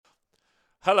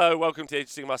Hello, welcome to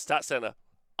Sigmar Stat Center.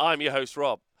 I'm your host,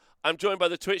 Rob. I'm joined by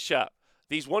the Twitch chat,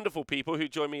 these wonderful people who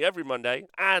join me every Monday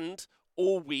and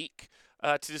all week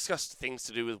to discuss things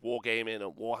to do with wargaming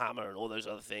and Warhammer and all those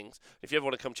other things. If you ever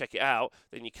want to come check it out,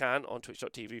 then you can on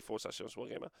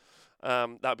twitch.tv/wargamer.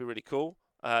 That would be really cool.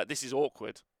 This is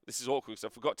awkward. This is awkward because I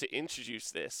forgot to introduce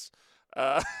this.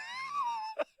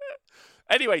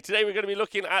 Anyway, today we're going to be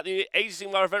looking at the Age of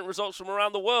Sigmar event results from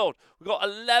around the world. We've got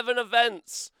 11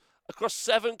 events across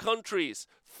 7 countries,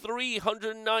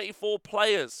 394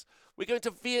 players. We're going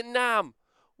to Vietnam.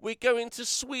 We're going to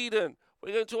Sweden.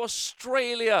 We're going to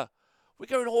Australia. We're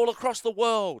going all across the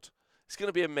world. It's going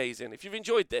to be amazing. If you've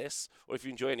enjoyed this, or if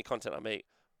you enjoy any content I make,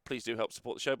 please do help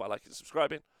support the show by liking and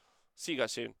subscribing. See you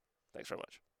guys soon. Thanks very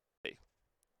much.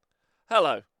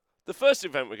 Hello. The first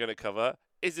event we're going to cover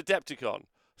is Adepticon.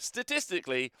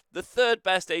 Statistically, the third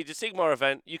best Age of Sigmar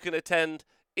event you can attend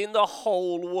in the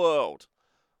whole world.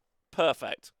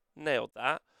 Perfect. Nailed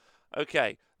that.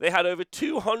 Okay, they had over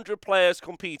 200 players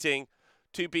competing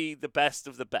to be the best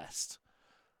of the best.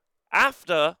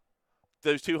 After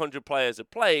those 200 players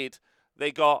had played,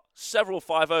 they got several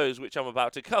 5-0s, which I'm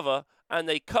about to cover, and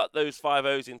they cut those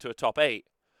 5-0s into a top 8.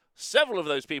 Several of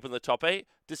those people in the top 8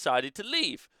 decided to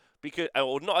leave,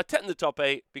 or not attend the top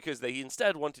 8 because they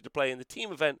instead wanted to play in the team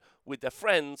event with their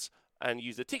friends and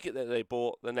use the ticket that they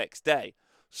bought the next day.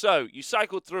 So you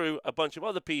cycled through a bunch of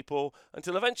other people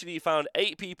until eventually you found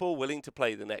 8 people willing to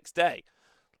play the next day.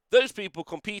 Those people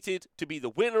competed to be the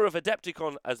winner of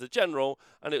Adepticon as the general,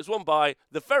 and it was won by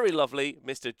the very lovely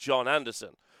Mr. John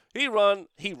Anderson. He runs,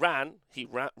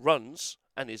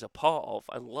 and is a part of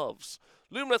and loves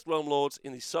Lumineth Realm Lords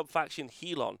in the sub-faction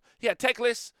Helon. He had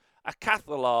Teclis, a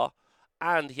Cathalar,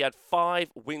 and he had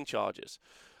 5 wind charges.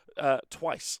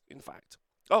 Twice, in fact.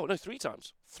 Oh, no, 3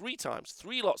 times. 3 times.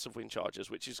 3 lots of wind charges,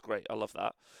 which is great. I love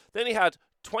that. Then he had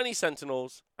 20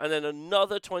 Sentinels, and then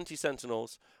another 20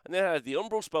 Sentinels, and then he had the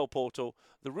Umbral Spell Portal,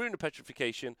 the Rune of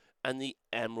Petrification, and the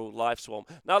Emerald Life Swarm.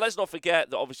 Now, let's not forget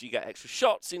that obviously you get extra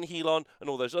shots in Helon and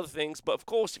all those other things, but of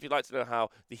course, if you'd like to know how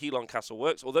the Helon Castle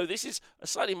works, although this is a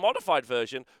slightly modified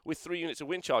version with 3 units of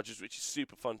wind charges, which is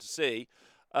super fun to see,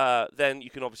 then you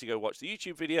can obviously go watch the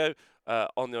YouTube video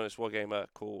on The Honest Wargamer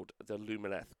called The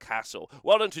Lumineth Castle.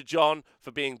 Well done to John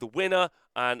for being the winner,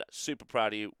 and super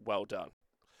proud of you. Well done.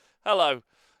 Hello.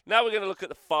 Now we're going to look at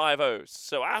the 5-0s.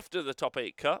 So after the top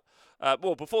 8 cut,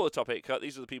 before the top 8 cut,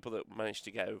 these are the people that managed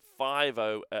to go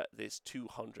 5-0 at this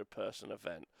 200-person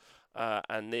event.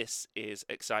 And this is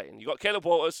exciting. You got Caleb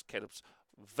Walters. Caleb's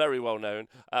very well known.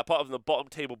 Part of the Bottom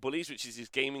Table Bullies, which is his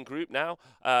gaming group now.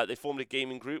 They formed a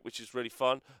gaming group, which is really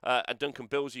fun. And Duncan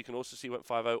Bills, you can also see, went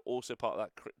 5-0, also part of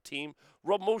that team.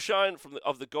 Rob Mulshine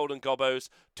of the Golden Gobbos.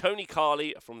 Tony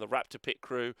Carley from the Raptor Pit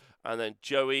crew. And then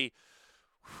Joey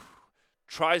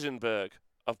Treisenberg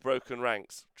of Broken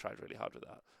Ranks. Tried really hard with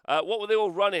that. What were they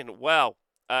all running? Well,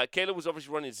 Caleb was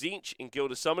obviously running Tzeentch in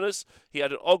Guild of Summoners. He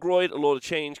had an Ogroid, a Lord of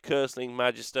Change, Curseling,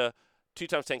 Magister,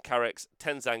 2x10 Carex,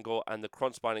 10 Zangor, and the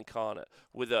Kronspine Incarnate,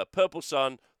 with a Purple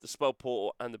Sun, the Spell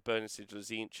Portal, and the Burning Sigil of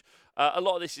Tzeentch. A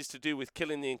lot of this is to do with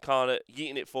killing the Incarnate,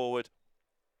 yeeting it forward,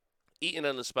 eating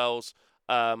endless spells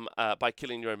by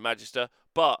killing your own Magister,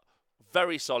 but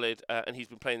very solid, and he's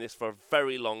been playing this for a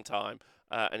very long time,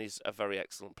 and he's a very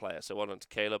excellent player, so well done to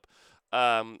Caleb.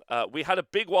 We had a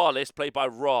big war list played by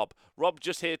Rob. Rob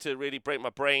just here to really break my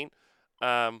brain.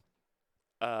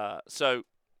 So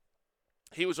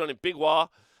he was running Big War,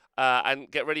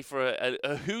 and get ready for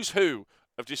a who's who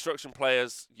of destruction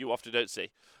players you often don't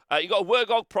see. You got a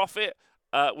Wurgog Prophet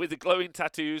with the glowing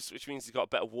tattoos, which means he's got a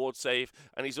better ward save,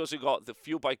 and he's also got the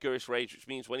Fueled by Gurish Rage, which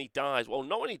means when he dies, well,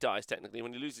 not when he dies technically,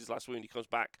 when he loses his last wound, he comes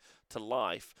back to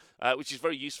life, which is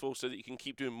very useful so that you can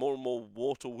keep doing more and more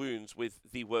mortal wounds with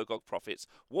the Wurgog Prophet's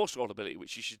War Scroll ability,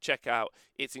 which you should check out.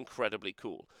 It's incredibly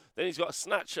cool. Then he's got a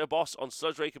Snatcher Boss on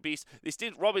Sludge Raker Beast.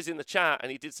 Rob is in the chat,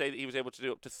 and he did say that he was able to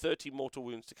do up to 30 mortal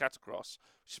wounds to Catacross,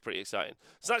 which is pretty exciting.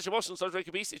 Snatcher Boss on Sludge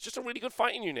Raker Beast, it's just a really good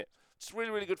fighting unit. It's a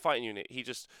really, really good fighting unit. He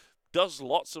just does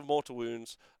lots of mortal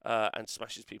wounds and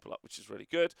smashes people up, which is really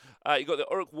good. You've got the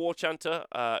Uruk War Chanter,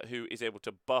 who is able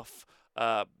to buff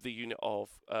the unit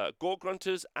of Gore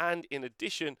Grunters, and in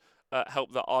addition,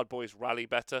 help the Ard Boys rally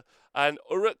better. And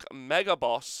Uruk Mega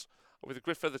Boss with a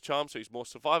Griff Feather Charm, so he's more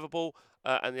survivable,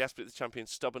 and the Aspect of the Champion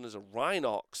stubborn as a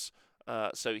Rhinox,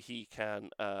 so he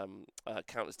can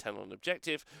count as 10 on an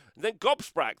objective. And then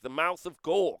Gobsprak, the Mouth of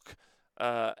Gork,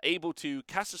 able to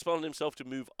cast a spell on himself to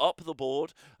move up the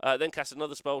board, then cast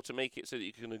another spell to make it so that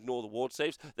you can ignore the ward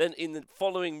saves. Then in the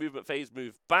following movement phase,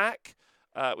 move back,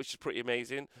 which is pretty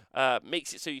amazing.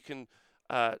 Makes it so you can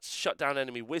shut down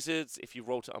enemy wizards if you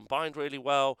roll to unbind really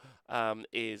well. And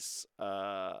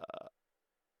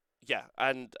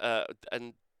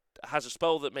has a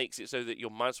spell that makes it so that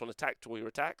you're -1 attack to all your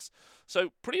attacks.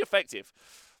 So pretty effective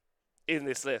in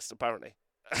this list, apparently.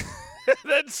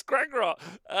 Then Scragrot.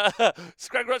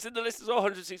 Scragrot's in the list as well,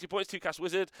 160 points, 2 cast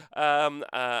wizard,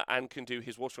 and can do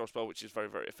his water spell, which is very,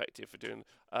 very effective for doing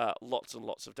lots and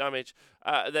lots of damage.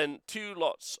 Then 3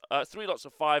 lots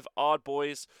of 5 Ard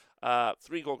Boys,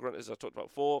 3 Gorgrunters, as I talked about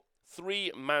before,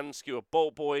 3 Man Skewer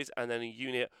Bolt Boys, and then a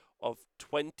unit of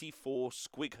 24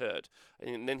 Squig Herd.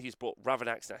 And then he's brought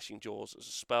Ravanax Gnashing Jaws as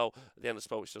a spell at the end of the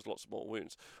spell, which does lots more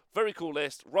wounds. Very cool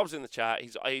list. Rob's in the chat.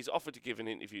 He's offered to give an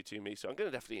interview to me, so I'm going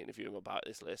to definitely interview him about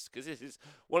this list, because this is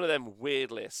one of them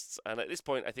weird lists. And at this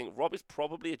point, I think Rob is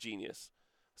probably a genius.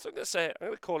 So I'm going to say it. I'm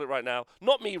going to call it right now.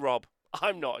 Not me, Rob.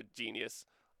 I'm not a genius.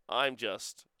 I'm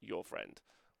just your friend.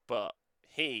 But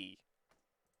he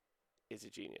is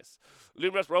a genius.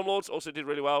 Luminous Realm Lords also did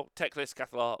really well. Tech list,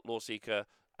 Cathalar, Lawseeker,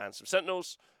 and some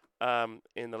Sentinels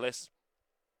in the list.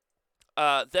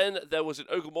 Then there was an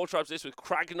Ogre Maw Tribes list with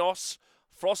Kragnos,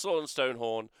 Frostlord and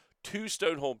Stonehorn, 2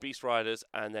 Stonehorn Beast Riders,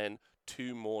 and then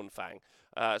 2 Mournfang.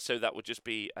 So that would just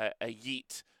be a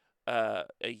yeet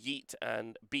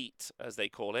and beat, as they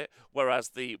call it, whereas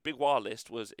the Big Wild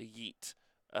list was a yeet,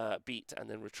 beat, and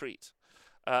then retreat.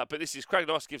 But this is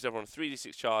Kragnos, gives everyone a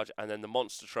 3d6 charge, and then the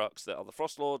monster trucks that are the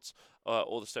Frostlords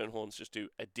or the Stonehorns just do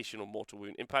additional mortal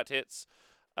wound impact hits.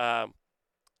 And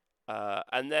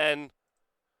then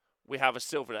we have a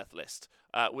Sylvaneth list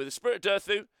with a Spirit of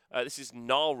Durthu. This is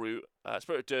Gnarlroot,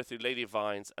 Spirit of Durthu, Lady of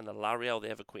Vines, and the Lariel, the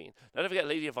Ever Queen. Now, don't forget,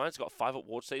 Lady of Vines got a 5-up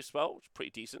ward save spell, which is pretty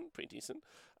decent.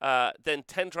 Then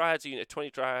 10 Dryads, a unit of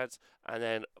 20 Dryads, and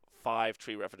then 5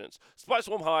 Tree Revenants. Spike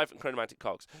Swarm Hive and Chronomantic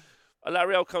Cogs.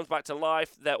 Lariel comes back to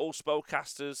life. They're all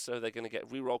spellcasters, so they're going to get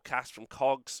reroll cast from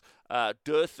Cogs.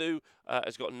 Durthu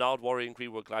has got Gnarled Warrior and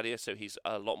Greenwood Gladiator, so he's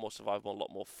a lot more survivable, a lot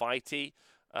more fighty.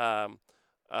 And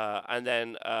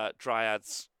then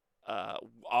Dryads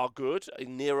are good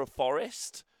near a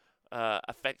forest,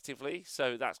 effectively,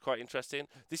 so that's quite interesting.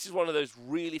 This is one of those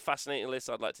really fascinating lists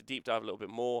I'd like to deep dive a little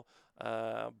bit more.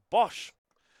 Bosh!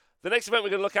 The next event we're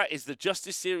going to look at is the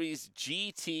Justice Series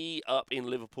GT up in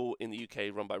Liverpool in the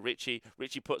UK, run by Richie.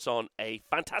 Richie puts on a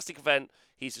fantastic event.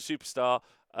 He's a superstar,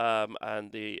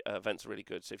 and the events are really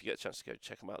good. So if you get a chance to go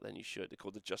check them out, then you should. They're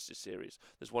called the Justice Series.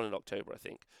 There's one in October, I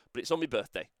think. But it's on my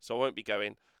birthday, so I won't be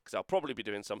going, because I'll probably be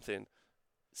doing something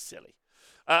silly.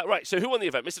 Right, so who won the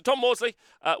event? Mr. Tom Maudsley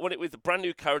won it with the brand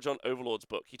new Karajon Overlords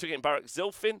book. He took it in Barak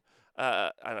Zilfin.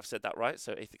 And I've said that right,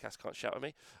 so Aethicast can't shout at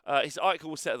me. His article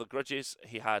was Set of the Grudges.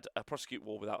 He had a Prosecute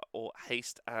War without or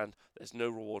haste, and there's no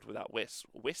reward without risk.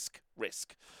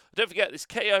 Don't forget, this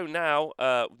KO now,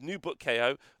 new book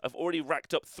KO, have already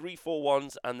racked up 3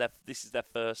 4-1s, and this is their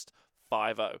first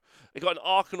 5-0. They got an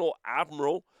Arcanaut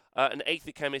Admiral, an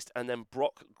Aethicemist, and then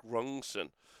Brock Grungson.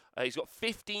 He's got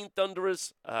 15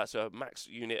 Thunderers, so a max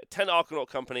unit, 10 Arcanaut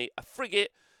Company, a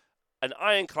frigate, an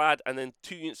Ironclad, and then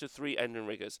 2 units of 3 Endrin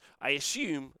Riggers. I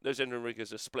assume those Endrin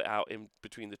Riggers are split out in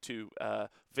between the 2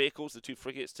 vehicles, the 2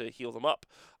 frigates, to heal them up.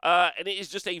 And it is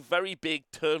just a very big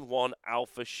turn 1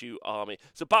 alpha shoot army.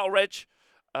 So Battle Reg,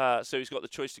 so he's got the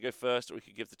choice to go first, or he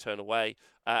could give the turn away.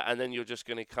 And then you're just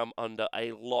going to come under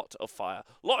a lot of fire.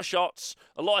 A lot of shots,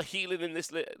 a lot of healing in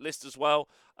this list as well,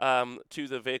 to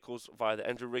the vehicles via the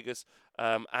Endrin Riggers,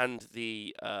 and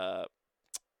the...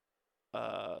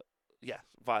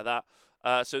 via that.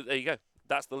 So there you go.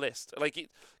 That's the list.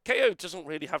 KO doesn't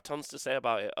really have tons to say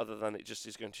about it, other than it just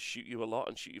is going to shoot you a lot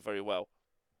and shoot you very well.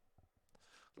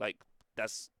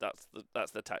 That's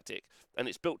the tactic, and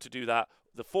it's built to do that.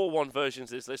 The 4-1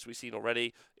 versions of this list we've seen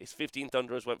already. It's 15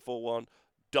 Thunderers went 4-1,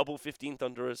 double 15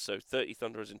 Thunderers, so 30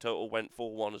 Thunderers in total went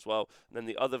 4-1 as well. And then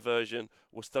the other version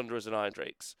was Thunderers and Iron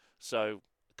Drakes. So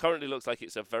currently looks like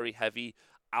it's a very heavy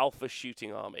alpha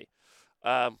shooting army.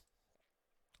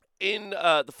 In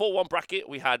the 4-1 bracket,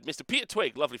 we had Mr. Peter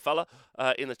Twig, lovely fella,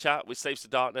 in the chat with Slaves to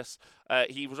Darkness.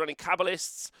 He was running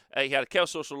Kabbalists. He had a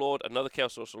Chaos Sorcerer Lord, another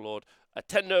Chaos Sorcerer Lord,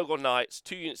 10 Nurgle Knights,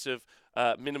 2 units of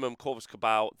minimum Corvus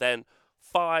Cabal, then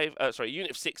a unit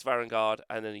of 6 Varangard,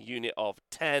 and then a unit of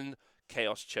 10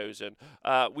 Chaos Chosen.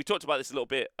 We talked about this a little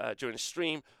bit during the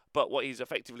stream, but what he's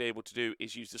effectively able to do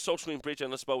is use the Soul Screen Bridge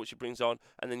on the spell, which he brings on,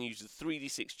 and then use the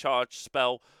 3d6 charge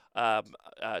spell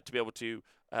to be able to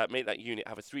make that unit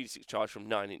have a 3d6 charge from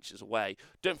 9 inches away.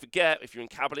 Don't forget, if you're in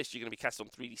Kabbalist, you're going to be cast on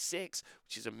 3d6,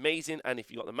 which is amazing, and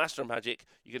if you've got the Master of Magic,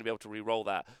 you're going to be able to re-roll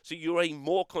that. So you're a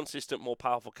more consistent, more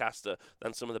powerful caster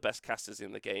than some of the best casters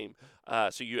in the game.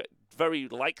 So you're very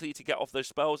likely to get off those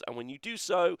spells, and when you do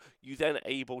so, you then are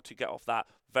able to get off that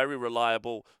very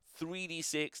reliable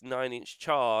 3d6 9-inch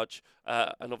charge,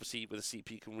 and obviously with a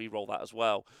CP you can re-roll that as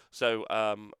well. So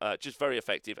just very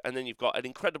effective. And then you've got an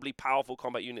incredibly powerful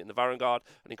combat unit in the Varangard,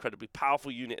 an incredibly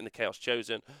powerful unit in the Chaos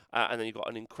Chosen, and then you've got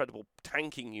an incredible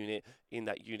tanking unit in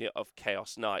that unit of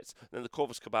Chaos Knights. And then the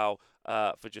Corvus Cabal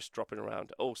for just dropping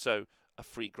around. Also a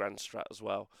free Grand Strat as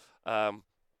well.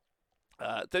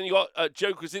 Then you got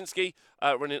Joe Krasinski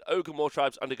running Ogre More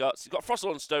Tribes Underguts. You've got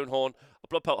Frostalon Stonehorn, a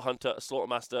Bloodpelt Hunter, a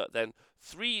Slaughtermaster, then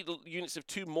 3 units of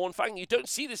 2 Mournfang. You don't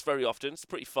see this very often. It's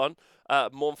pretty fun.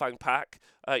 Mournfang pack.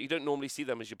 You don't normally see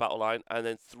them as your battle line. And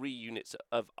then 3 units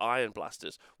of Iron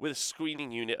Blasters with a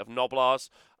screening unit of Noblars.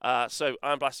 So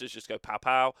Iron Blasters just go pow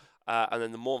pow. And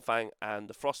then the Mournfang and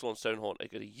the Frostalon Stonehorn are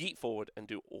going to yeet forward and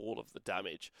do all of the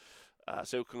damage.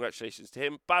 So congratulations to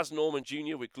him. Baz Norman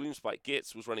Jr. with Gloomspite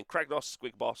Gitz was running Kragnos,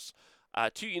 Squig Boss,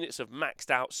 2 units of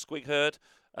maxed out Squig Herd,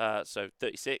 so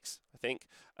 36, I think,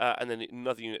 and then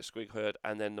another unit of Squig Herd,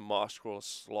 and then the Marshcrawler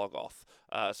Slogoth.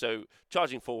 So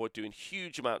charging forward, doing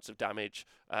huge amounts of damage,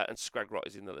 and Scragrot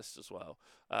is in the list as well.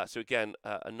 So again,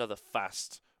 another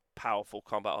fast, powerful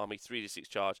combat army, 3d6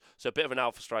 charge. So a bit of an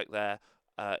Alpha Strike there.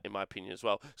 In my opinion as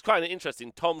well. It's kind of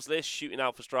interesting. Tom's list, shooting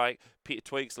Alpha Strike. Peter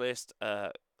Twig's list,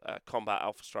 combat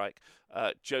Alpha Strike.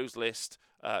 Joe's list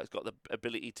has got the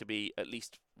ability to be at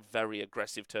least very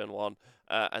aggressive turn 1,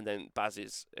 and then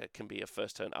Baz's can be a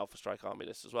first turn Alpha Strike army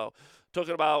list as well.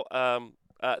 Talking about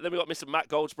then we got Mr. Matt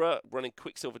Goldsborough running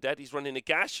Quicksilver Dead. He's running a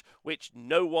Gash, which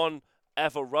no one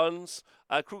ever runs.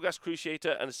 Krulgas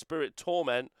Cruciator and a Spirit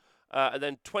Torment, and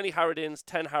then 20 Harridans,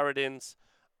 10 Harridans,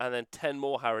 and then 10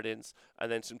 more Harridans,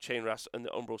 and then some Chain Rasp and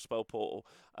the Umbral Spell Portal.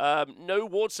 No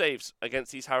ward saves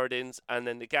against these Harridans, and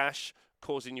then the Gash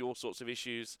causing you all sorts of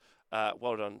issues.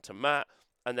 Well done to Matt.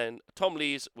 And then Tom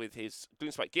Lees with his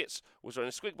Gloomspite Gitz was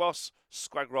running Squig Boss,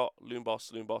 Scragrot, Loon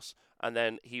Boss, and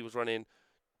then he was running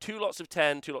 2 lots of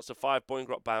 10, 2 lots of 5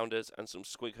 Boingrot Bounders, and some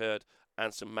Squig Herd,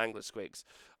 and some Mangler Squigs.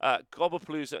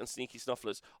 Gobblepalooza and Sneaky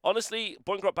Snufflers. Honestly,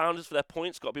 Boingrot Bounders for their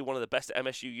points got to be one of the best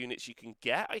MSU units you can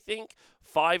get, I think.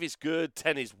 5 is good,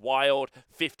 10 is wild,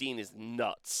 15 is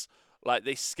nuts. Like,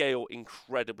 they scale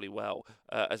incredibly well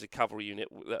as a cavalry unit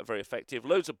that are very effective.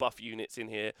 Loads of buff units in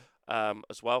here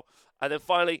as well. And then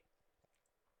finally,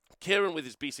 Kieran with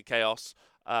his Beast of Chaos,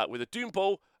 with a Doom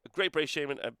Ball, a Great Brave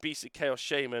Shaman, a Beast of Chaos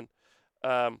Shaman,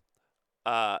 now,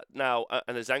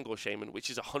 and a Zangor Shaman, which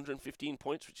is 115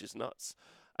 points, which is nuts.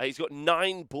 He's got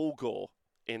 9 Bulgor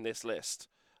in this list.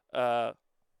 There's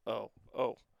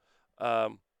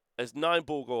 9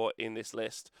 Bulgor in this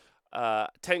list.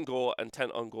 10 Gore and 10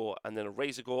 Ungor, and then a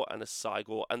Razor Gore and a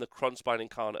Cygor, and the Crunchspine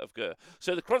Incarnate of Gur.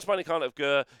 So the Crunchspine Incarnate of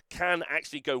Gur can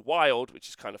actually go wild, which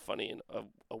is kind of funny in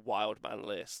a wild man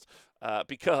list,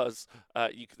 because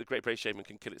the Great Brave Shaman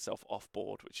can kill itself off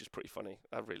board, which is pretty funny.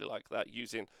 I really like that,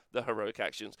 using the heroic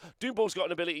actions. Doomball's got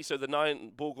an ability, so the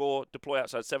 9 Bulgor deploy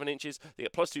outside 7 inches. They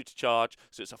get +2 to charge,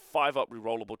 so it's a 5-up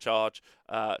rerollable charge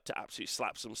to absolutely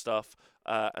slap some stuff.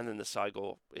 And then the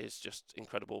Cygor is just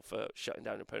incredible for shutting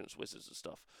down opponents' wizards and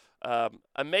stuff.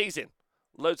 Amazing.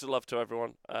 Loads of love to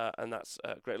everyone, and that's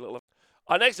a great little...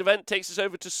 Our next event takes us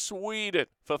over to Sweden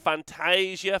for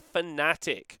Fantasia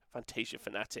Fanatic.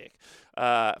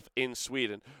 In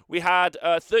Sweden. We had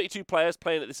 32 players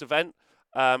playing at this event.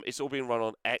 It's all being run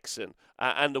on Exen.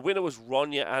 And the winner was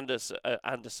Ronja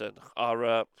Anderson,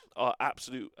 our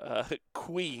absolute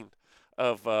queen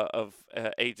of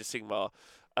Age of Sigmar.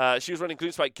 She was running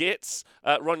Gloomspite Gitz.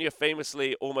 Ronja,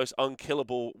 famously almost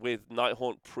unkillable with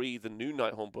Nighthaunt pre the new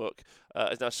Nighthaunt book,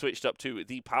 has now switched up to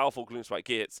the powerful Gloomspite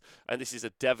Gitz, and this is a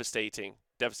devastating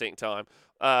time.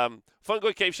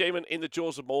 Fungoid Cave Shaman in the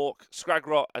Jaws of Mork,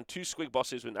 Scragrot, and 2 Squig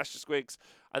Bosses with Nashor Squigs,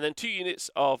 and then 2 units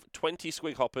of 20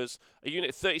 Squig Hoppers, a unit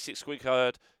of 36 Squig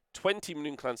Herd, 20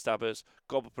 Moon Clan Stabbers,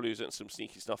 Gobblepalooza, and some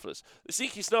Sneaky Snufflers. The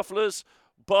Sneaky Snufflers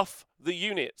buff the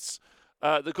units.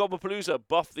 The Gobblepalooza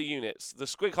buff the units. The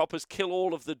Squig Hoppers kill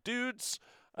all of the dudes,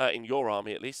 in your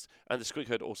army at least, and the Squig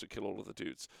Herd also kill all of the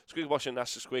dudes. Squig Boss and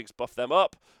Nashor Squigs buff them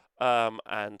up,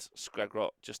 and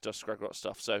Scragrot just does Scragrot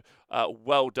stuff. So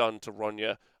well done to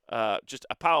Ronja. Just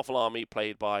a powerful army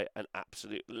played by an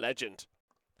absolute legend.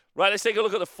 Right, let's take a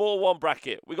look at the 4-1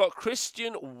 bracket. We got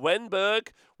Christian Wenberg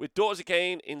with Daughters of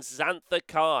Cain in Xantha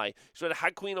Kai. He's got a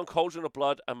Hag Queen on Cauldron of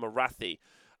Blood and Marathi,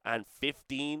 and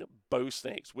 15 Bow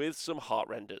Snakes with some Heart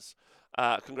Renders.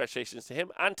 Congratulations to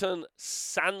him. Anton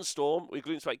Sandstorm with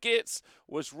Gloomspite Gitz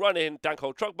was running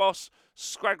Dankhold Truck Boss,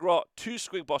 Scragrot, 2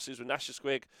 Squig Bosses with Nashor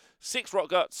Squig, 6 Rock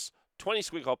Guts, 20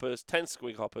 Squig Hoppers, 10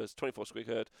 Squig Hoppers, 24 Squig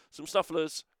Herd, some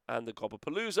Snufflers, and the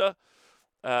Gobblepalooza.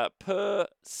 Per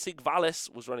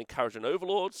Sigvalis was running Karajan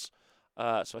Overlords,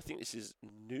 So I think this is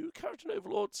new Keratin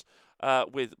Overlords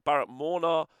with Barrett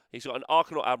Mornar. He's got an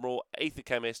Arcanaut Admiral, Aether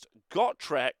Chemist,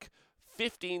 Gotrek,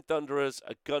 15 Thunderers,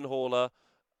 a Gun Hauler,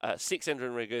 6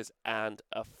 Endrin Riggers, and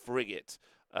a Frigate.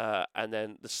 And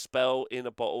then the spell in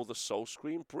a bottle, the Soul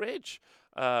Scream Bridge,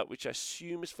 which I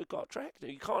assume is for Gotrek. No,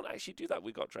 you can't actually do that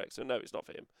with Gotrek, so no, it's not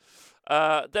for him.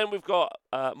 Then we've got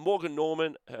Morgan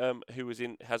Norman, who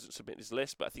hasn't submitted his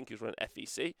list, but I think he was running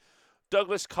FEC.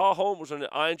 Douglas Carholm was running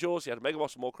Iron Jaws. He had a Mega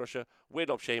Boss Maw Crusher, Weird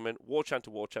Knob Shaman, War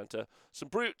Chanter, some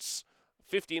Brutes,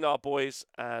 15 R Boys,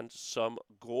 and some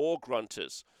Gore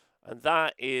Grunters. And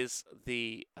that is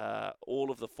the all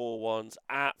of the 4-1s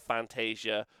at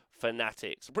Fantasia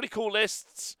Fanatic. Some pretty cool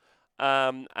lists.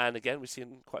 And again, we're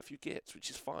seeing quite a few gits, which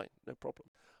is fine. No problem.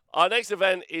 Our next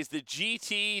event is the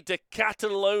GT de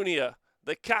Catalonia.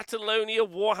 The Catalonia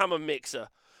Warhammer Mixer.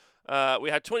 We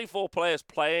had 24 players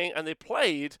playing, and they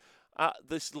played at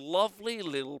this lovely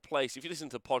little place. If you listen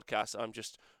to the podcast, I'm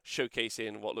just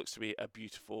showcasing what looks to be a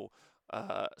beautiful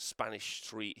Spanish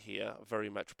street here, very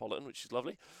metropolitan, which is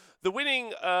lovely. The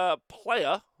winning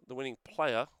player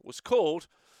was called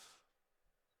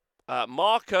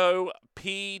Marco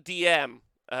PDM.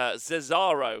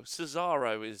 Cesaro.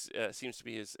 Cesaro seems to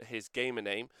be his gamer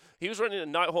name. He was running a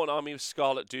Nighthawk army with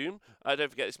Scarlet Doom. Don't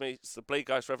forget this makes the Blade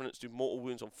Geist Revenants do mortal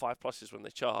wounds on 5+ when they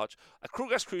charge. A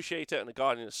Krulgas Cruciator and a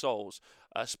Guardian of Souls.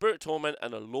 A Spirit Torment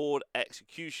and a Lord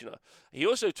Executioner. He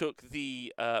also took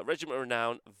the Regiment of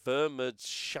Renown Vermund's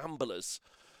Shamblers.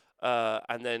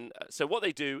 So what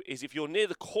they do is if you're near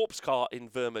the corpse cart in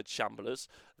Vermund Shamblers,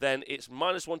 then it's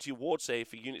 -1 to your ward save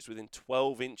for units within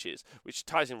 12 inches, which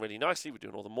ties in really nicely. We're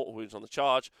doing all the mortal wounds on the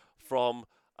charge from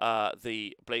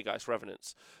the Blade Geist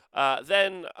Revenants.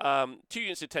 Then 2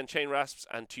 units of 10 Chain Rasps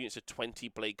and 2 units of 20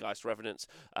 Blade Geist Revenants.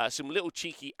 Some little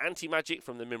cheeky anti-magic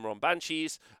from the Mimron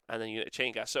Banshees, and then unit of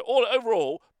Chain Gas. So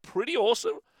overall, pretty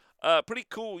awesome. Pretty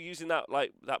cool using that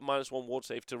 -1 ward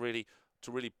save to really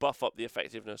buff up the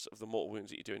effectiveness of the mortal wounds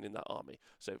that you're doing in that army.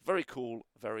 So very cool,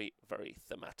 very, very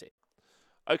thematic.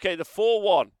 Okay, the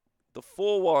 4-1. The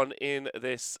 4-1 in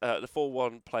this, the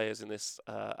 4-1 players in this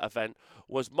event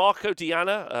was Marco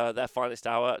Diana, their finest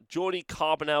hour, Jordi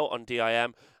Carbonell on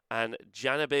DIM, and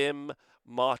Janabim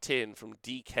Martin from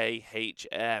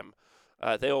DKHM.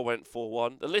 They all went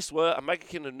 4-1. The lists were a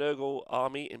Megakin and Nurgle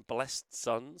army in Blessed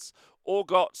Suns,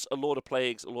 Orgots, a Lord of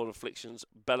Plagues, a Lord of Afflictions,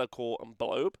 Be'lakor, and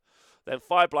Blobe. Then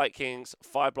 5 Blight Kings,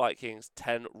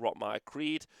 10 Rotmire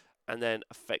Creed, and then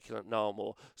a Feculent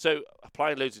Gnarlmaw. So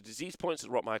applying loads of disease points to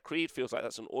the Rotmire Creed feels like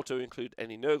that's an auto-include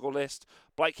any Nurgle list.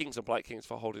 Blight Kings and Blight Kings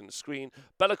for holding the screen.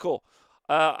 Be'lakor.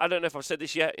 I don't know if I've said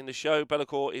this yet in the show.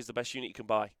 Be'lakor is the best unit you can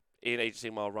buy in Age of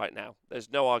Sigmar right now.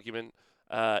 There's no argument.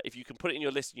 If you can put it in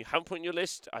your list and you haven't put it in your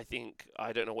list, I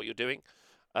don't know what you're doing.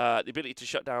 The ability to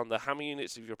shut down the hammer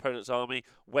units of your opponent's army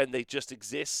when they just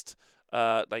exist,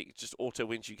 just auto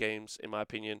wins you games, in my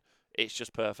opinion. It's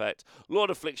just perfect. Lord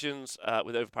of Afflictions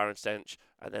with Overpowering Stench,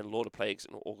 and then Lord of Plagues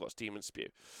and Orgots Demon Spew.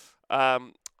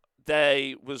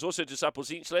 There was also a Disciple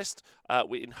Zinch list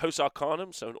in Hos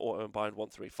Arcanum, so an auto and bind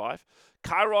 135.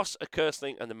 Kairos, a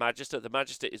Curseling, and the Magister. The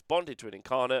Magister is bonded to an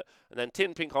Incarnate, and then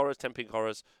 10 Pink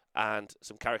Horrors, and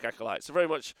some Carrick Acolytes. So very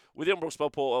much with the Umbral Spell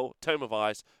Portal, Tome of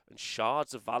Eyes, and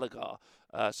Shards of Valagar.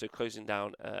 So closing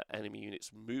down enemy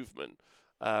units' movement.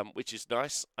 Which is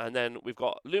nice. And then we've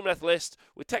got Lumineth list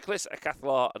with Teclis, a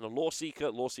Cathalar, and a Lore Seeker.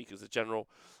 Lore Seeker's the general.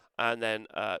 And then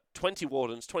 20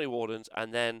 Wardens,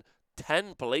 and then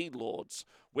 10 Blade Lords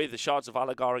with the Shards of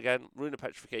Valagar again, Rune of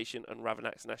Petrification, and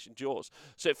Ravanax and Ashen Jaws.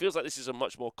 So it feels like this is a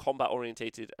much more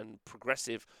combat-orientated and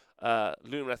progressive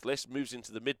Lumineth list. Moves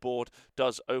into the mid-board,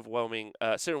 does overwhelming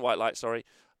Serum White Light,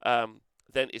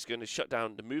 then it's going to shut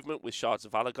down the movement with Shards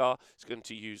of Valagar. It's going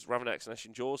to use Ravanax and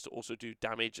Ashen Jaws to also do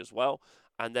damage as well.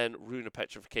 And then Rune of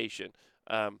Petrification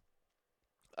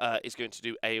is going to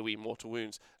do AoE Mortal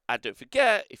Wounds. And don't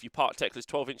forget, if you park Teclis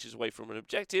 12 inches away from an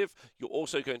objective, you're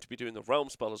also going to be doing the Realm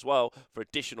spell as well for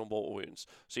additional Mortal Wounds.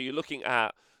 So you're looking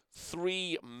at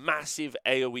 3 massive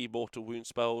AoE Mortal Wound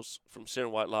spells from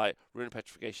Serum White Light, Rune of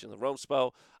Petrification, and the Realm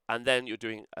spell. And then you're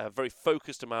doing a very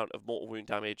focused amount of mortal wound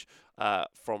damage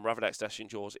from Ravanax Ashen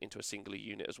Jaws into a singular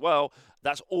unit as well.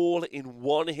 That's all in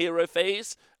one hero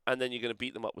phase, and then you're going to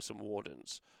beat them up with some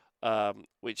Wardens,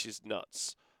 which is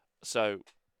nuts. So,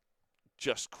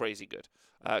 just crazy good.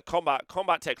 Combat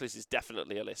Teclis is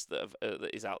definitely a list that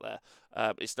is out there.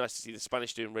 It's nice to see the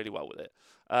Spanish doing really well with it.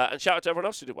 And shout out to everyone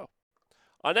else who did well.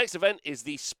 Our next event is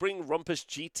the Spring Rumpus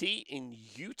GT in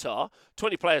Utah.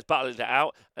 20 players battled it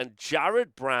out, and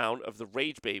Jared Brown of the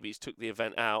Rage Babies took the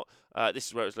event out. This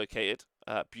is where it was located.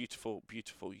 Beautiful,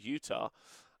 beautiful Utah.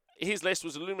 his list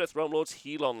was a Lumineth Realm Lord's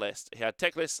Helon list. He had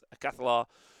Teclis, a Cathalar,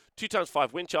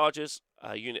 2x5 Wind Chargers,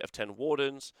 a unit of 10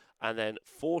 Wardens, and then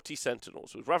 40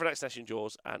 Sentinels with Ravanax Gnashing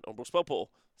Jaws and Umbral Spell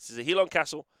Portal. This is a Helon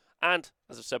Castle, and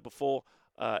as I've said before,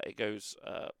 it goes,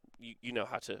 you know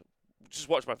how to, just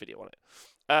watch my video on it.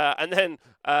 And then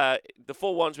the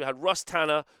 4-1s, we had Russ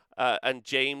Tanner and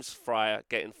James Fryer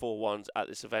getting 4-1s at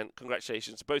this event.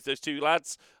 Congratulations to both those two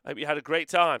lads. I hope you had a great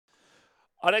time.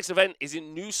 Our next event is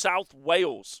in New South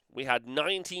Wales. We had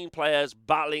 19 players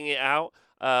battling it out,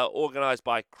 organised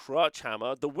by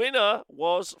Crutchhammer. The winner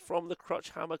was from the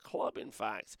Crutchhammer Club, in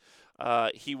fact.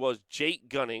 He was Jake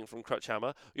Gunning from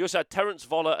Crutchhammer. We also had Terence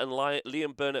Voller and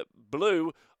Liam Burnett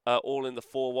Blue, all in the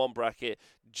 4-1 bracket.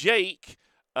 Jake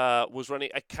was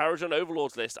running a Carriage on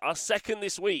Overlords list, our second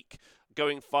this week,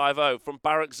 going 5-0 from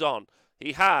Barrack Zon.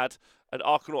 He had an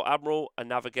Arcanaut Admiral, a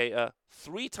Navigator,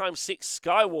 3x6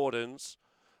 Sky Wardens,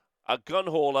 a Gun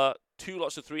Hauler, 2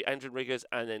 lots of 3 Engine Riggers,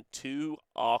 and then 2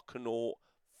 Arcanaut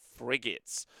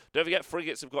Frigates. Don't forget,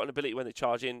 Frigates have got an ability when they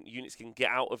charge in, units can get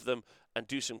out of them and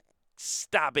do some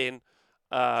stabbing,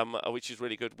 which is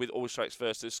really good with All Strikes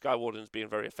First. So Sky Wardens being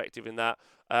very effective in that.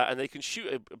 And they can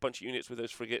shoot a bunch of units with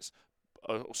those Frigates,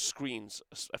 or screens,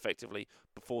 effectively,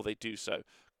 before they do so.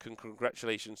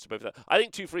 Congratulations to both of them. I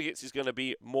think 2 Frigates is going to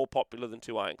be more popular than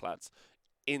 2 Ironclads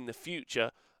in the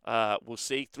future. We'll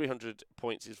see. 300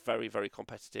 points is very, very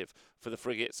competitive for the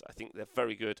Frigates. I think they're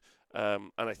very good.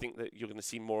 And I think that you're going to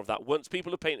see more of that. Once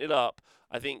people are painted up,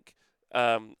 I think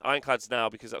Ironclads now,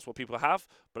 because that's what people have.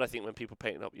 But I think when people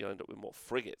paint it up, you'll end up with more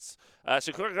Frigates.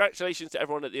 So congratulations to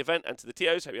everyone at the event and to the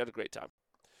TOs. Hope you had a great time.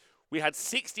 We had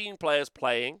 16 players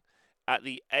playing at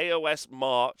the AOS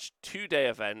March 2-day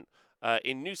event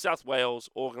in New South Wales,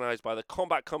 organised by the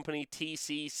Combat Company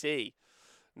TCC.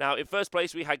 Now, in first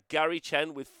place, we had Gary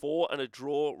Chen with 4 and a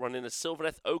draw, running a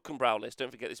Sylvaneth Oakenbrow list.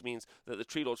 Don't forget, this means that the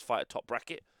Tree Lords fight at top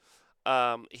bracket.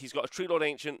 He's got a Tree Lord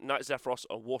Ancient, Knight Zephyros,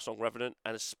 a Warsong Revenant,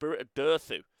 and a Spirit of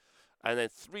Durthu. And then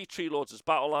 3 Tree Lords as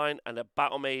battle line, and a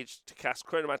Battle Mage to cast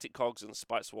Chronomantic Cogs and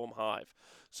Spite Swarm Hive.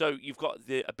 So you've got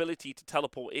the ability to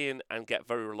teleport in and get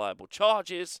very reliable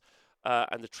charges.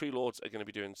 And the Tree Lords are going to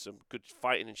be doing some good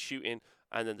fighting and shooting.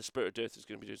 And then the Spirit of Death is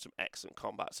going to be doing some excellent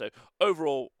combat. So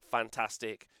overall,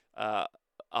 fantastic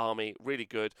army, really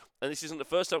good. And this isn't the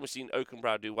first time we've seen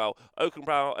Oakenbrow do well.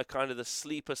 Oakenbrow are kind of the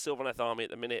sleeper Sylvaneth army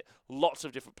at the minute. Lots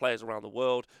of different players around the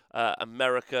world.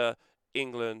 America,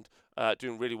 England,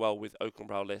 doing really well with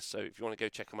Oakenbrow lists. So if you want to go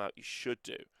check them out, you should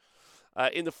do.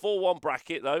 In the 4-1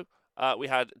 bracket, though, we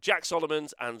had Jack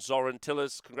Solomons and Zoran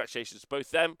Tillers. Congratulations to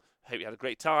both them. Hope you had a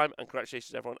great time, and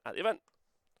congratulations to everyone at the event.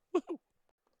 Woohoo!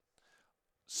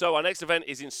 So our next event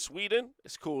is in Sweden.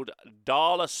 It's called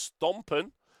Dala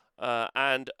Stompen,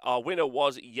 and our winner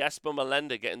was Jesper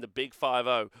Malenda, getting the big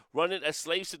 5-0, running a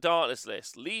Slaves to Darkness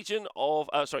list.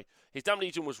 His damn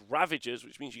legion was Ravagers,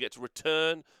 which means you get to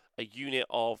return a unit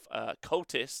of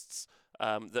cultists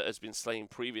that has been slain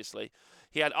previously.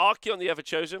 He had Archeon the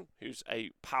Everchosen, who's a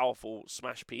powerful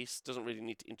smash piece, doesn't really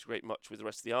need to integrate much with the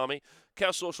rest of the army.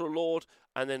 Chaos Sorcerer Lord,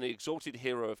 and then the Exalted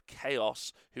Hero of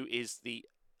Chaos, who is the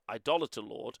Idolater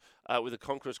Lord, with a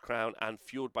Conqueror's Crown and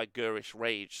fueled by Gurish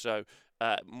Rage, so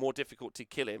more difficult to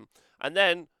kill him. And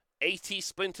then 80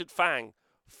 Splintered Fang,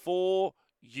 4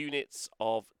 units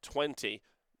of 20.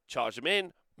 Charge them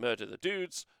in, murder the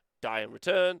dudes, die in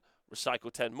return,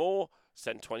 recycle 10 more,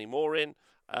 send 20 more in,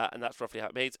 and that's roughly how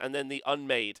it made. And then the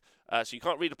Unmade. So you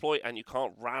can't redeploy and you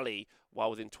can't rally while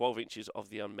within 12 inches of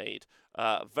the Unmade.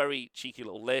 Very cheeky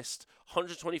little list.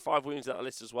 125 wounds in that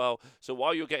list as well. So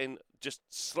while you're getting just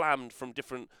slammed from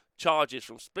different charges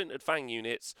from Splintered Fang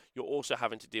units, you're also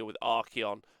having to deal with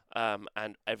Archeon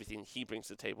and everything he brings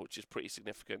to the table, which is pretty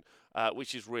significant,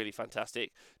 which is really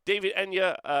fantastic. David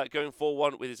Enya going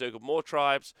 4-1 with his Ogre Moor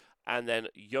Tribes, and then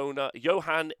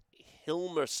Johan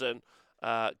Hilmerson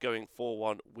going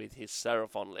 4-1 with his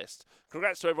Seraphon list.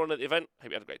 Congrats to everyone at the event.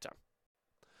 Hope you had a great time.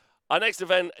 Our next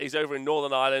event is over in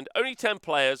Northern Ireland. Only 10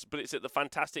 players, but it's at the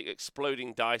fantastic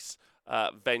Exploding Dice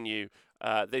venue.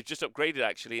 They've just upgraded,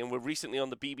 actually, and were recently on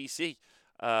the BBC.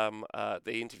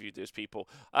 They interviewed those people.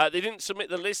 They didn't submit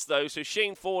the list, though, so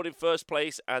Shane Ford in first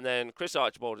place, and then Chris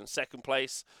Archibald in second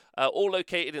place. All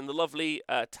located in the lovely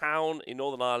town in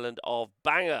Northern Ireland of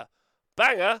Bangor.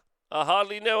 Bangor? I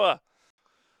hardly know her.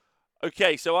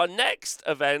 Okay, so our next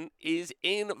event is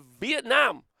in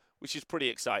Vietnam, which is pretty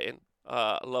exciting.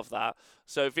 I love that.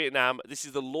 So Vietnam, this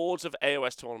is the Lords of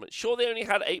AOS tournament. Sure, they only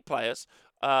had 8 players,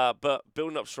 but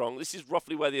building up strong. This is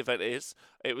roughly where the event is.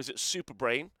 It was at Super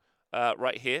Brain,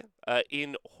 right here,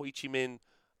 in Ho Chi Minh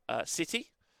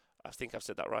City. I think I've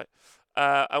said that right.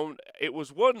 And it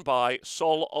was won by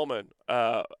Sol Omen,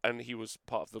 and he was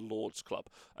part of the Lords Club.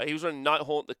 He was running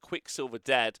Nighthaunt, the Quicksilver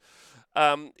Dead.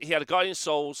 He had a Guardian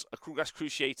Souls, a Krulgas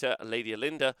Cruciator, a Lady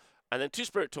Alinda, and then 2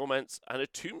 Spirit Torments and a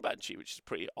Tomb Banshee, which is a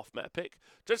pretty off-meta pick.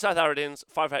 Dreadscythe Harridans,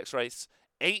 5 Hex Wraiths,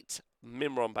 8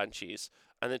 Mimron Banshees,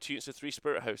 and then 2 units of 3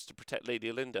 Spirit Hosts to protect Lady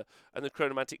Alinda, and the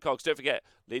Chronomantic Cogs. Don't forget,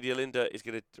 Lady Alinda is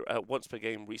going to, once per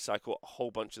game, recycle a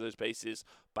whole bunch of those bases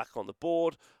back on the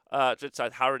board.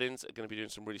 Dreadscythe Harridans are going to be doing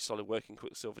some really solid work in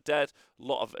Quicksilver Dead. A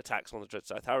lot of attacks on the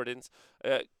Dreadscythe Harridans.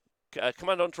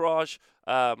 Command Entourage,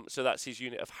 so that's his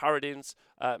unit of Harridans,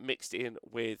 mixed in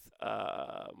with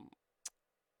the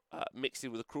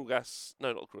Krulgas.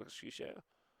 No, not the Krulgas Cruciator.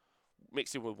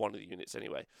 Mixed in with one of the units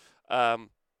anyway. And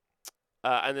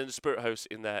then the Spirit Hosts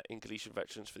in there in Galician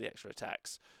Veterans for the extra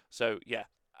attacks. So, yeah,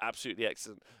 absolutely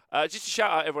excellent. Just to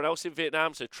shout out everyone else in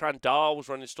Vietnam. So, Trandar was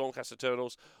running Stormcast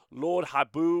Eternals. Lord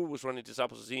Habu was running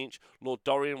Disciples of Zinch. Lord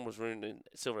Dorian was running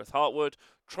Sylvaneth Heartwood.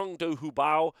 Trung Do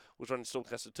Hubao was running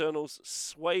Stormcast Eternals.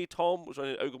 Sway Tom was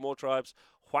running Ogre Moor Tribes.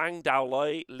 Huang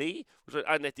Dao Li was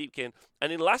running Adnet Deepkin.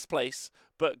 And in last place,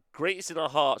 but greatest in our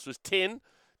hearts, was Tin.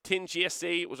 Tin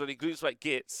GSC was running Gloomspite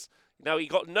Gits. Now, he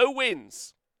got no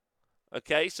wins.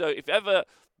 Okay, so if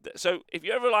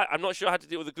you're ever like, I'm not sure how to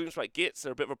deal with the Gloomspite Gits,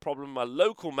 they're a bit of a problem in my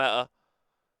local meta,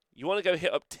 you want to go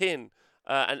hit up Tin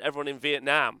and everyone in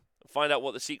Vietnam and find out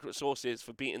what the secret sauce is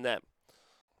for beating them.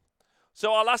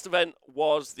 So our last event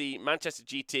was the Manchester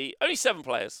GT, only 7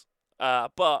 players,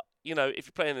 but, you know, if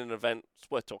you're playing an event,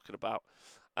 it's worth talking about.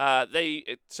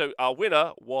 So our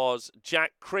winner was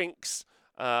Jack Crinks,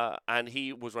 and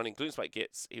he was running Gloomspite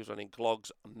Gits, he was running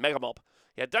Glog's Mega Mob.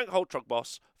 He had Dankhold Trog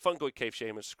Boss, Fungoid Cave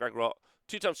Shaman, Scragrot,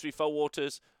 2x3 Fell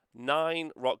Waters,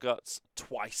 9 Rot Guts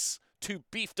twice. 2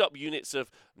 beefed up units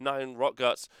of 9 Rot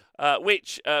Guts,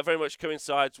 which very much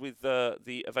coincides with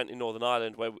the event in Northern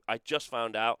Ireland, where I just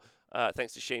found out,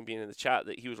 thanks to Shane being in the chat,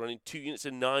 that he was running 2 units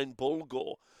of 9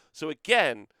 Bulgor. So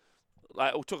again,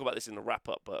 like, we'll talk about this in the wrap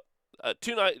up, but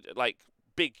 2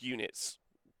 big units,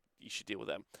 you should deal with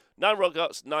them. 9 Rot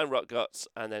Guts, 9 Rot Guts,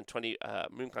 and then 20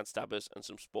 Moonclan Stabbers and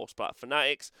some Spore Splatter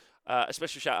Fanatics. A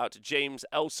special shout out to James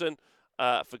Elson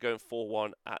for going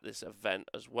 4-1 at this event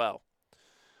as well.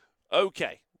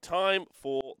 Okay, time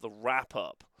for the wrap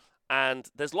up. And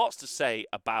there's lots to say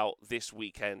about this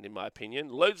weekend, in my opinion.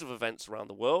 Loads of events around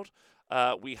the world.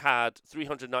 We had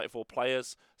 394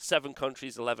 players, 7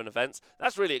 countries, 11 events.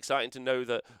 That's really exciting to know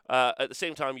that at the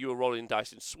same time you were rolling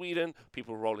dice in Sweden,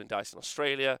 people were rolling dice in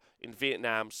Australia, in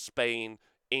Vietnam, Spain,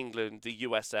 England, the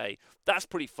USA. That's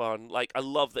pretty fun. Like, I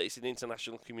love that it's an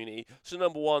international community. So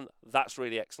number one, that's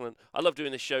really excellent. I love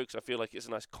doing this show because I feel like it's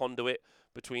a nice conduit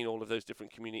between all of those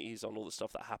different communities on all the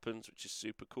stuff that happens, which is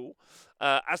super cool.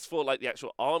 As for like the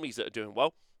actual armies that are doing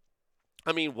well,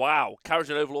 I mean, wow,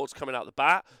 Carriage and Overlord's coming out the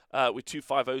bat with 2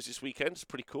 5-0s this weekend. It's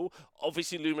pretty cool.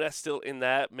 Obviously, Lumineth still in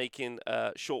there, making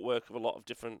short work of a lot of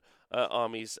different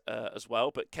armies as well.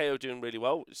 But KO doing really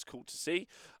well. It's cool to see.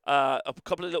 A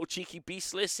couple of little cheeky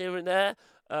beast lists here and there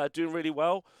doing really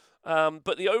well.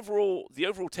 But the overall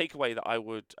takeaway that I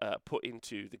would put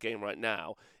into the game right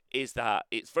now is that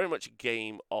it's very much a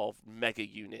game of mega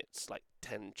units, like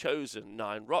 10 Chosen,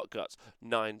 9 Rot Guts,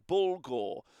 9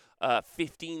 Bulgor,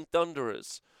 15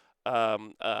 Thunderers.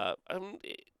 Techless,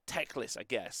 I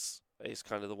guess, is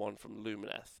kind of the one from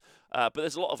Lumineth. But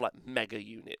there's a lot of like mega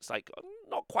units, like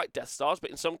not quite Death Stars, but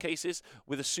in some cases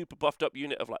with a super buffed up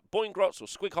unit of like Boingrots or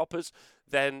Squig Hoppers,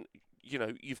 then you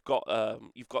know you've got that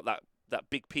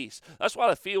big piece. That's why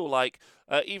I feel like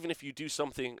even if you do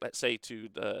something, let's say to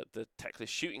the Techless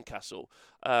Shooting Castle,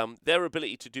 their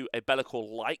ability to do a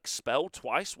Bellicor-like spell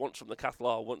twice, once from the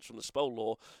Cathalar, once from the Spell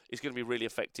Lore, is going to be really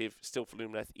effective still for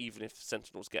Lumineth, even if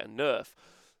Sentinels get a nerf.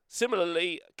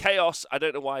 Similarly, Chaos, I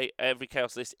don't know why every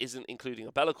Chaos list isn't including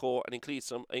a Bellicor, and includes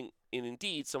some,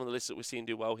 indeed, some of the lists that we're seeing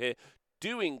do well here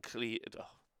do include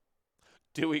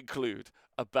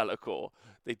a Bellicor.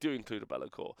 They do include a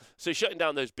Bellicor. So shutting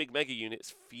down those big mega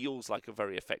units feels like a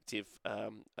very effective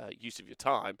use of your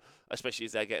time, especially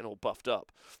as they're getting all buffed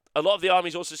up. A lot of the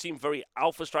armies also seem very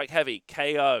Alpha Strike heavy.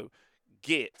 KO,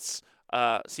 Gits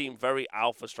seem very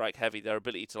Alpha Strike heavy. Their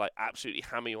ability to like absolutely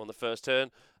hammer you on the first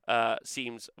turn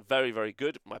seems very, very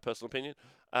good, in my personal opinion.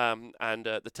 And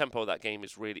the tempo of that game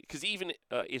is really, because even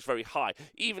is very high.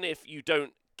 Even if you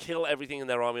don't kill everything in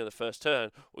their army on the first turn,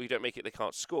 or you don't make it they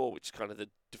can't score, which is kind of the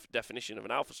definition of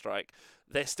an Alpha Strike,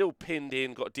 they're still pinned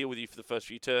in, got to deal with you for the first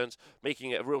few turns,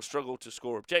 making it a real struggle to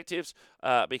score objectives,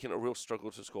 making it a real struggle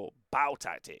to score battle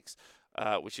tactics,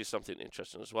 which is something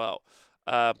interesting as well.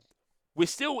 We're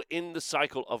still in the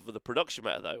cycle of the production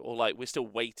meta, though, or like we're still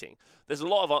waiting. There's a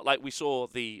lot of like we saw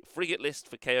the frigate list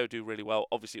for KO do really well.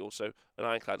 Obviously, also an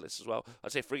ironclad list as well.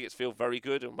 I'd say frigates feel very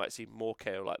good, and we might see more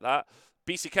KO like that.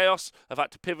 Beast of Chaos have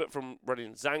had to pivot from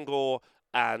running Zangor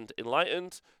and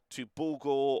Enlightened to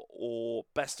Bulgor or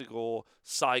Bestigor,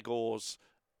 Cygors,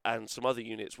 and some other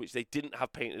units which they didn't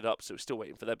have painted up, so we're still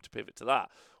waiting for them to pivot to that.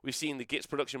 We've seen the Gits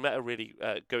production meta really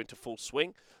go into full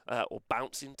swing, or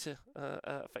bounce into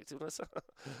effectiveness.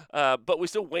 But we're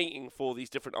still waiting for these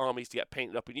different armies to get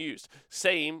painted up and used.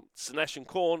 Same, Sinesh and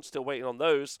Khorne, still waiting on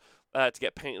those to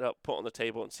get painted up, put on the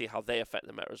table, and see how they affect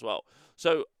the meta as well.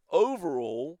 So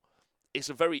overall, it's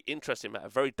a very interesting meta,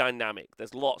 very dynamic.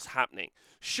 There's lots happening.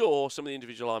 Sure, some of the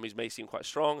individual armies may seem quite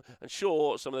strong, and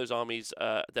sure, some of those armies,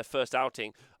 their first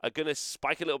outing, are going to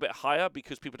spike a little bit higher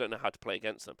because people don't know how to play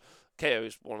against them. KO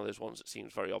is one of those ones that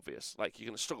seems very obvious. Like, you're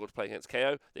going to struggle to play against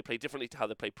KO. They play differently to how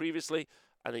they played previously,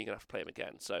 and then you're going to have to play them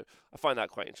again. So I find that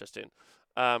quite interesting.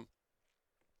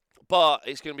 But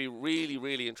it's going to be really,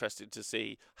 really interesting to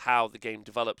see how the game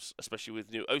develops, especially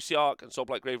with new OC and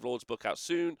Soulblight Gravelord's book out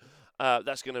soon.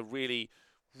 That's going to really,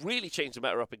 really change the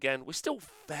meta up again. We're still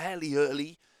fairly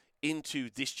early into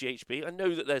this GHB. I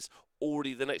know that there's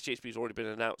already, the next GHB has already been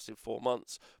announced in 4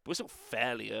 months, but we're still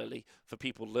fairly early for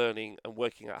people learning and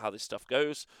working out how this stuff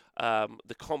goes.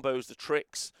 The combos, the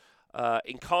tricks.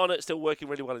 Incarnate still working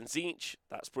really well in Tzeentch.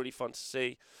 That's pretty fun to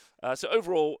see. So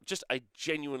overall, just a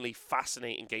genuinely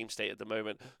fascinating game state at the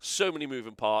moment. So many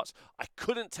moving parts. I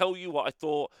couldn't tell you what I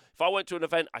thought. If I went to an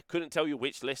event, I couldn't tell you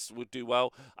which lists would do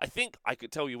well. I think I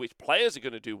could tell you which players are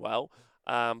going to do well.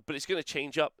 But it's going to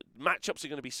change up. Matchups are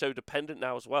going to be so dependent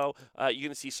now as well. You're going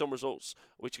to see some results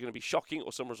which are going to be shocking,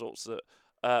 or some results that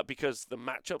because the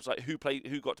matchups, like who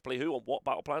got to play who on what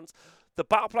battle plans. The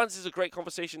battle plans is a great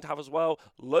conversation to have as well.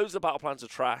 Loads of battle plans are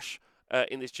trash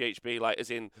in this GHB, like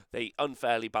as in they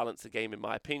unfairly balance the game, in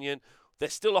my opinion.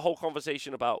 There's still a whole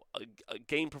conversation about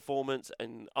game performance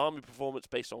and army performance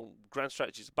based on grand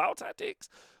strategies and battle tactics.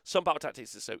 Some battle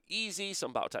tactics are so easy,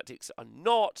 some battle tactics are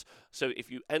not. So if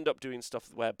you end up doing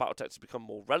stuff where battle tactics become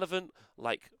more relevant,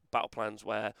 like battle plans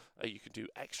where you can do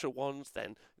extra ones,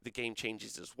 then the game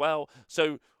changes as well.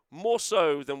 So more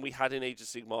so than we had in Age of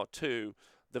Sigmar 2,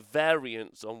 the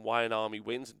variance on why an army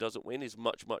wins and doesn't win is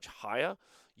much, much higher.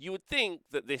 You would think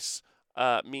that this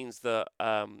means that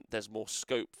there's more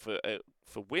scope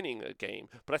for winning a game,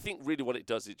 but I think really what it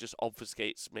does, it just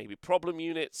obfuscates maybe problem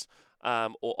units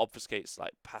or obfuscates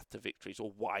like path to victories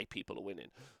or why people are winning.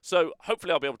 So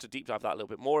hopefully I'll be able to deep dive that a little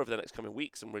bit more over the next coming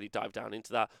weeks and really dive down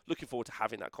into that. Looking forward to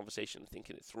having that conversation and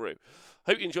thinking it through.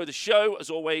 Hope you enjoyed the show. As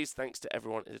always, thanks to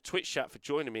everyone in the Twitch chat for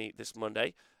joining me this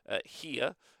Monday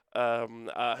here.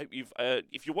 I hope you've,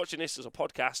 if you're watching this as a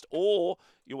podcast or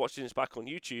you're watching this back on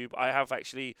YouTube, I have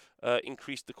actually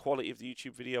increased the quality of the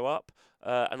YouTube video up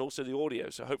and also the audio,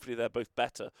 so hopefully they're both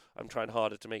better. I'm trying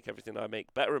harder to make everything I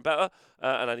make better and better,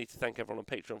 and I need to thank everyone on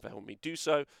Patreon for helping me do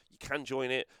so. You can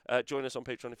join it. Join us on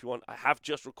Patreon if you want. I have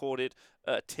just recorded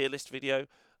a tier list video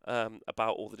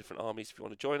about all the different armies if you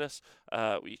want to join us.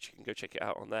 You can go check it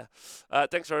out on there.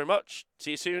 Thanks very much.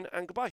 See you soon, and goodbye.